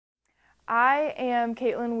I am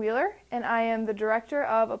Caitlin Wheeler, and I am the director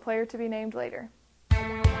of A Player to be Named Later.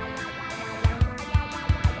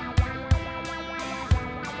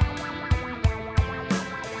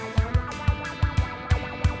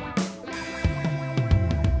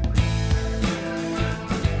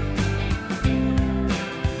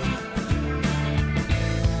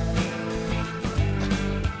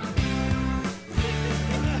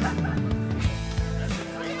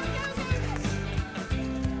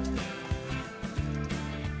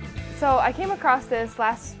 So I came across this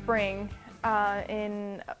last spring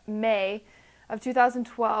in May of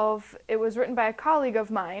 2012. It was written by a colleague of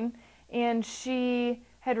mine, and she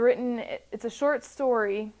had written, it's a short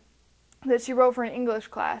story that she wrote for an English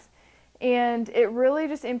class, and it really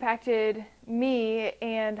just impacted me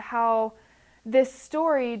and how this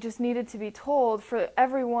story just needed to be told for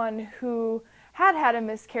everyone who had had a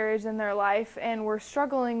miscarriage in their life and were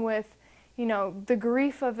struggling with, you know, the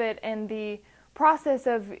grief of it and the process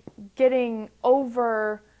of getting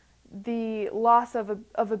over the loss of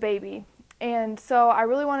a baby. And so I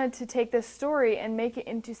really wanted to take this story and make it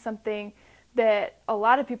into something that a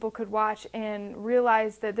lot of people could watch and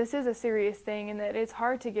realize that this is a serious thing and that it's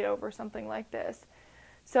hard to get over something like this.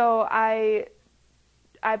 So I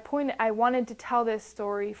wanted to tell this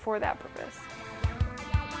story for that purpose.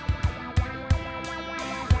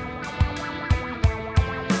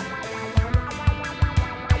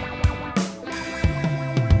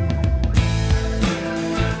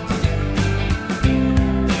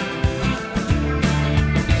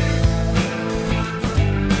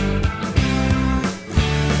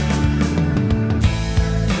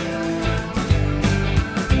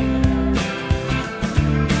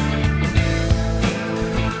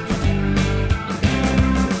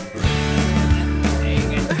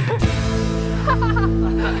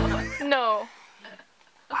 No.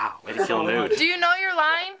 Wow, way to kill a mood. Do you know your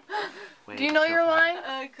line? Do you know your line?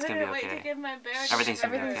 I couldn't wait to get my bear. Everything's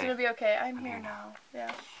gonna be okay. I'm here now.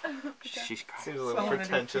 Yeah. She's crying. Seems a little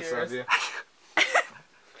pretentious of you.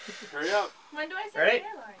 Hurry up. When do I say Ready?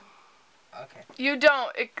 my line? Okay. You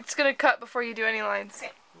don't. It's gonna cut before you do any lines.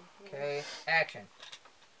 Okay. Action.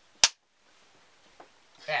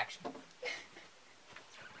 Action.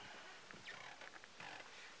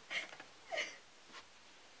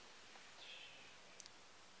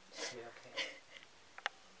 Yeah, okay.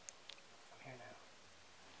 I'm here now.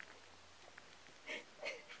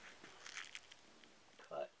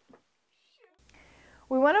 Cut.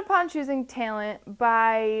 We went upon choosing talent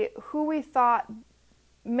by who we thought,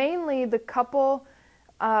 mainly the couple,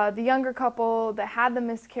 the younger couple that had the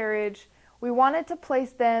miscarriage. We wanted to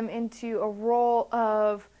place them into a role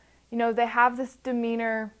of, you know, they have this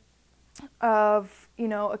demeanor of, you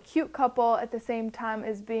know, a cute couple at the same time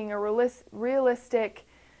as being a realistic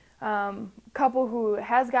couple who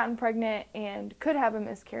has gotten pregnant and could have a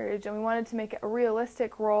miscarriage, and we wanted to make it a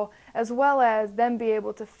realistic role as well as them be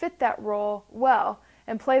able to fit that role well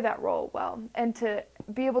and play that role well and to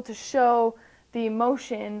be able to show the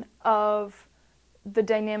emotion of the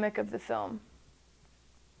dynamic of the film.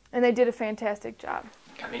 And they did a fantastic job.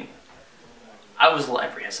 I mean, I was a little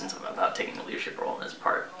apprehensive about taking the leadership role in this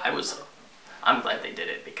part. I'm glad they did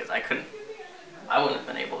it because I wouldn't have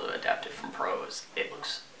been able to adapt it from prose. It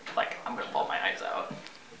looks like I'm going to bawl my eyes out.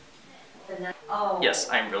 Yes,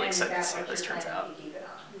 I'm really excited to see how this turns out.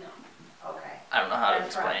 I don't know how to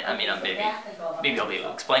explain it. I mean, maybe I'll be able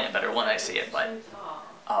to explain it better when I see it, but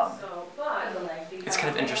it's kind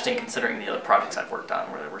of interesting considering the other projects I've worked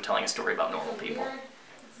on where we're telling a story about normal people,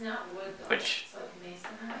 which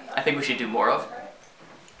I think we should do more of,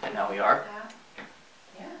 and now we are.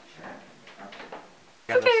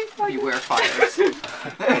 Okay. Beware fires.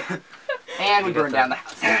 And we burn down the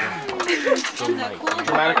house.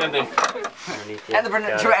 Dramatic ending. And the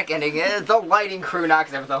dramatic ending is the lighting crew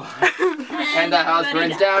knocks everything and the house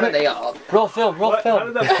burns down and they all... Roll film, roll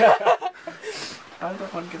film. How did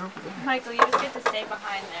that one get over there? Michael, you just get to stay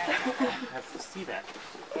behind there. I have to see that.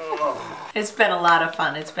 It's been a lot of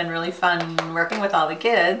fun. It's been really fun working with all the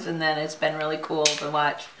kids, and then it's been really cool to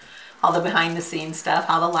watch all the behind the scenes stuff,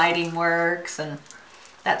 how the lighting works and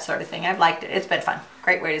that sort of thing. I've liked it. It's been fun.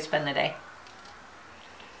 Great way to spend the day.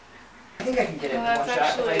 I think I can get it in That's one shot.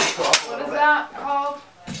 actually, what is that called?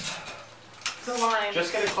 The line.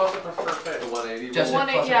 Just get it close up for fit. The 180. Just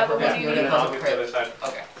yeah, the 180. I'll get the other side.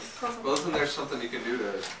 Okay. Well, isn't there something you can do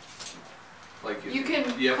to, like, You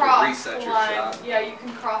can you have cross to reset the your line. shot? Yeah, you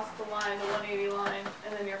can cross the line, the 180 line,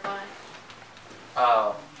 and then you're fine.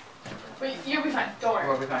 Oh. But you'll be fine. Don't worry.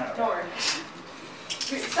 We'll be fine. Okay. Don't worry.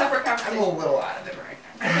 Separate conversation. I'm a little out of it right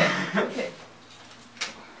now. Okay.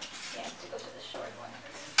 He has to go to the short one.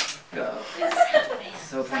 Go. This is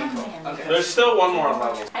so painful. Okay. There's still one more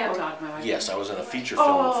level. I hold on, my Yes, I was in a feature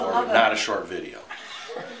film before, but not a short video.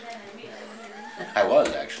 I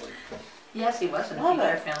was actually. Yes, he was in a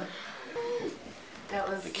feature film. That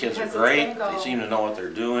was The kids are because it's great. gonna go, They seem to know what they're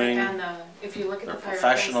doing. like, on the, if you look at They're the fireplace,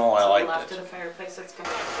 professional. I to the liked left it. of the fireplace, it's gonna.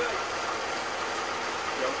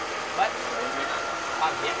 What?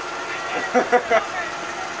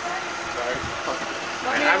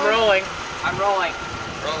 I'm rolling. I'm rolling.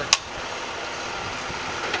 Rolling.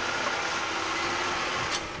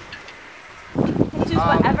 Choose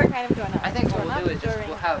whatever kind of doorknob. I think what we'll Doorknob, do is just door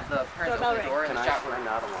we'll ring. have the parents open the door in Can the I shop room. find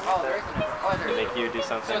out along Oh, with there it? isn't a door. Oh, there To is. make you do So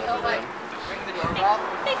something in he'll the like room? ring the doorbell,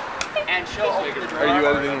 and she'll open the door. Are you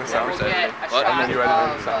editing the sound? We'll get a What? shot And then you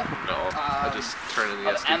editing the of, sound? No, I just turn in the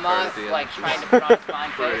of SD card Emma at the end. like Just- trying to put on a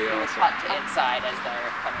smile face Pretty and awesome. cut to inside as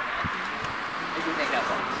they're coming in. If you think that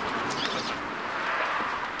works.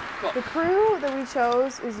 The crew that we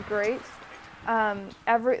chose is great.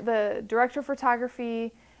 The director of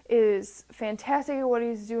photography is fantastic at what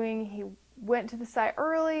he's doing. He went to the site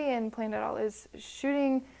early and planned out all his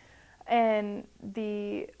shooting. And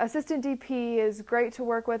the assistant DP is great to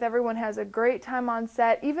work with. Everyone has a great time on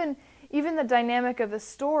set. Even the dynamic of the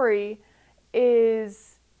story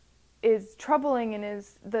is troubling, and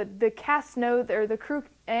is the cast knows, or the crew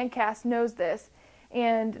and cast knows this,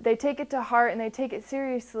 and they take it to heart and they take it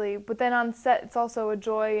seriously. But then on set, it's also a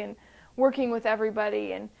joy and working with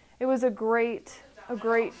everybody, and it was a great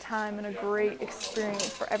time and a great experience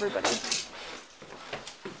for everybody.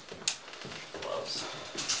 Gloves.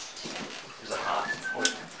 Is it hot?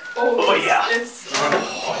 Oh yeah.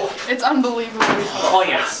 It's unbelievable. Oh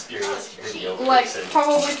yeah. Serious video. Like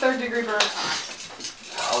probably 3rd-degree burn.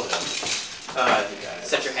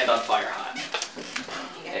 Set your hand on fire hot.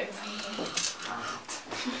 Okay.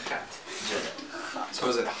 So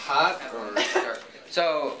is it hot or?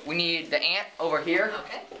 So we need the ant over here.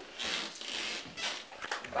 Okay.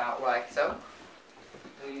 About like so.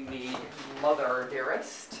 We need mother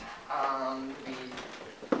dearest. Be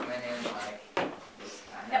coming in like this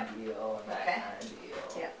kind of deal and that kind of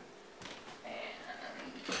deal. Yep.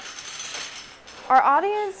 And Our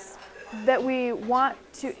audience that we want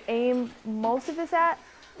to aim most of this at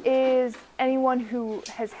is anyone who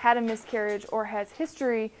has had a miscarriage or has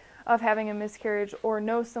history of having a miscarriage or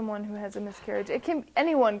knows someone who has a miscarriage.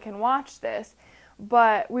 Anyone can watch this,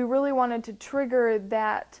 but we really wanted to trigger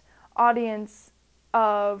that audience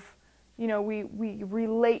of, we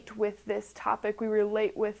relate with this topic, we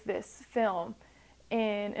relate with this film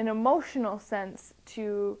in an emotional sense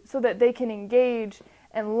so that they can engage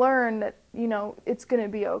and learn that, it's going to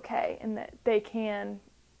be okay and that they can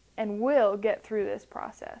and will get through this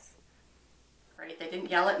process. Right, they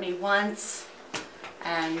didn't yell at me once,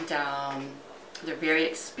 and they're very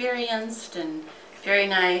experienced and very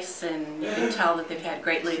nice, and you can tell that they've had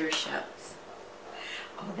great leadership.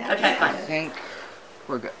 Okay, I fine. think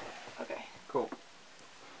we're good. Okay. Cool.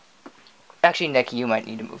 Actually, Nikki, you might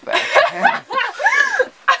need to move back.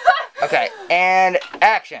 Okay, and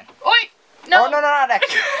action. Oi! No! Oh, no, not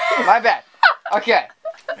action. My bad. Okay.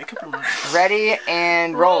 Make up your mind. Ready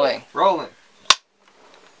and rolling. Rolling.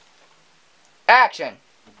 Action.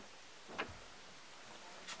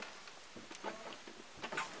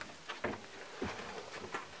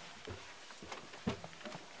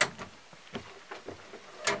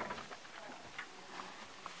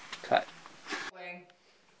 Cut.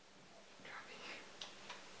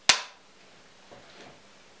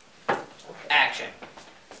 Action.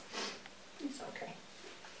 It's okay.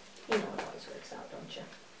 You know it always works out, don't you?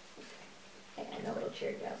 Okay. I know it'll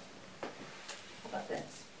cheer you up. How about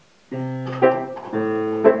this?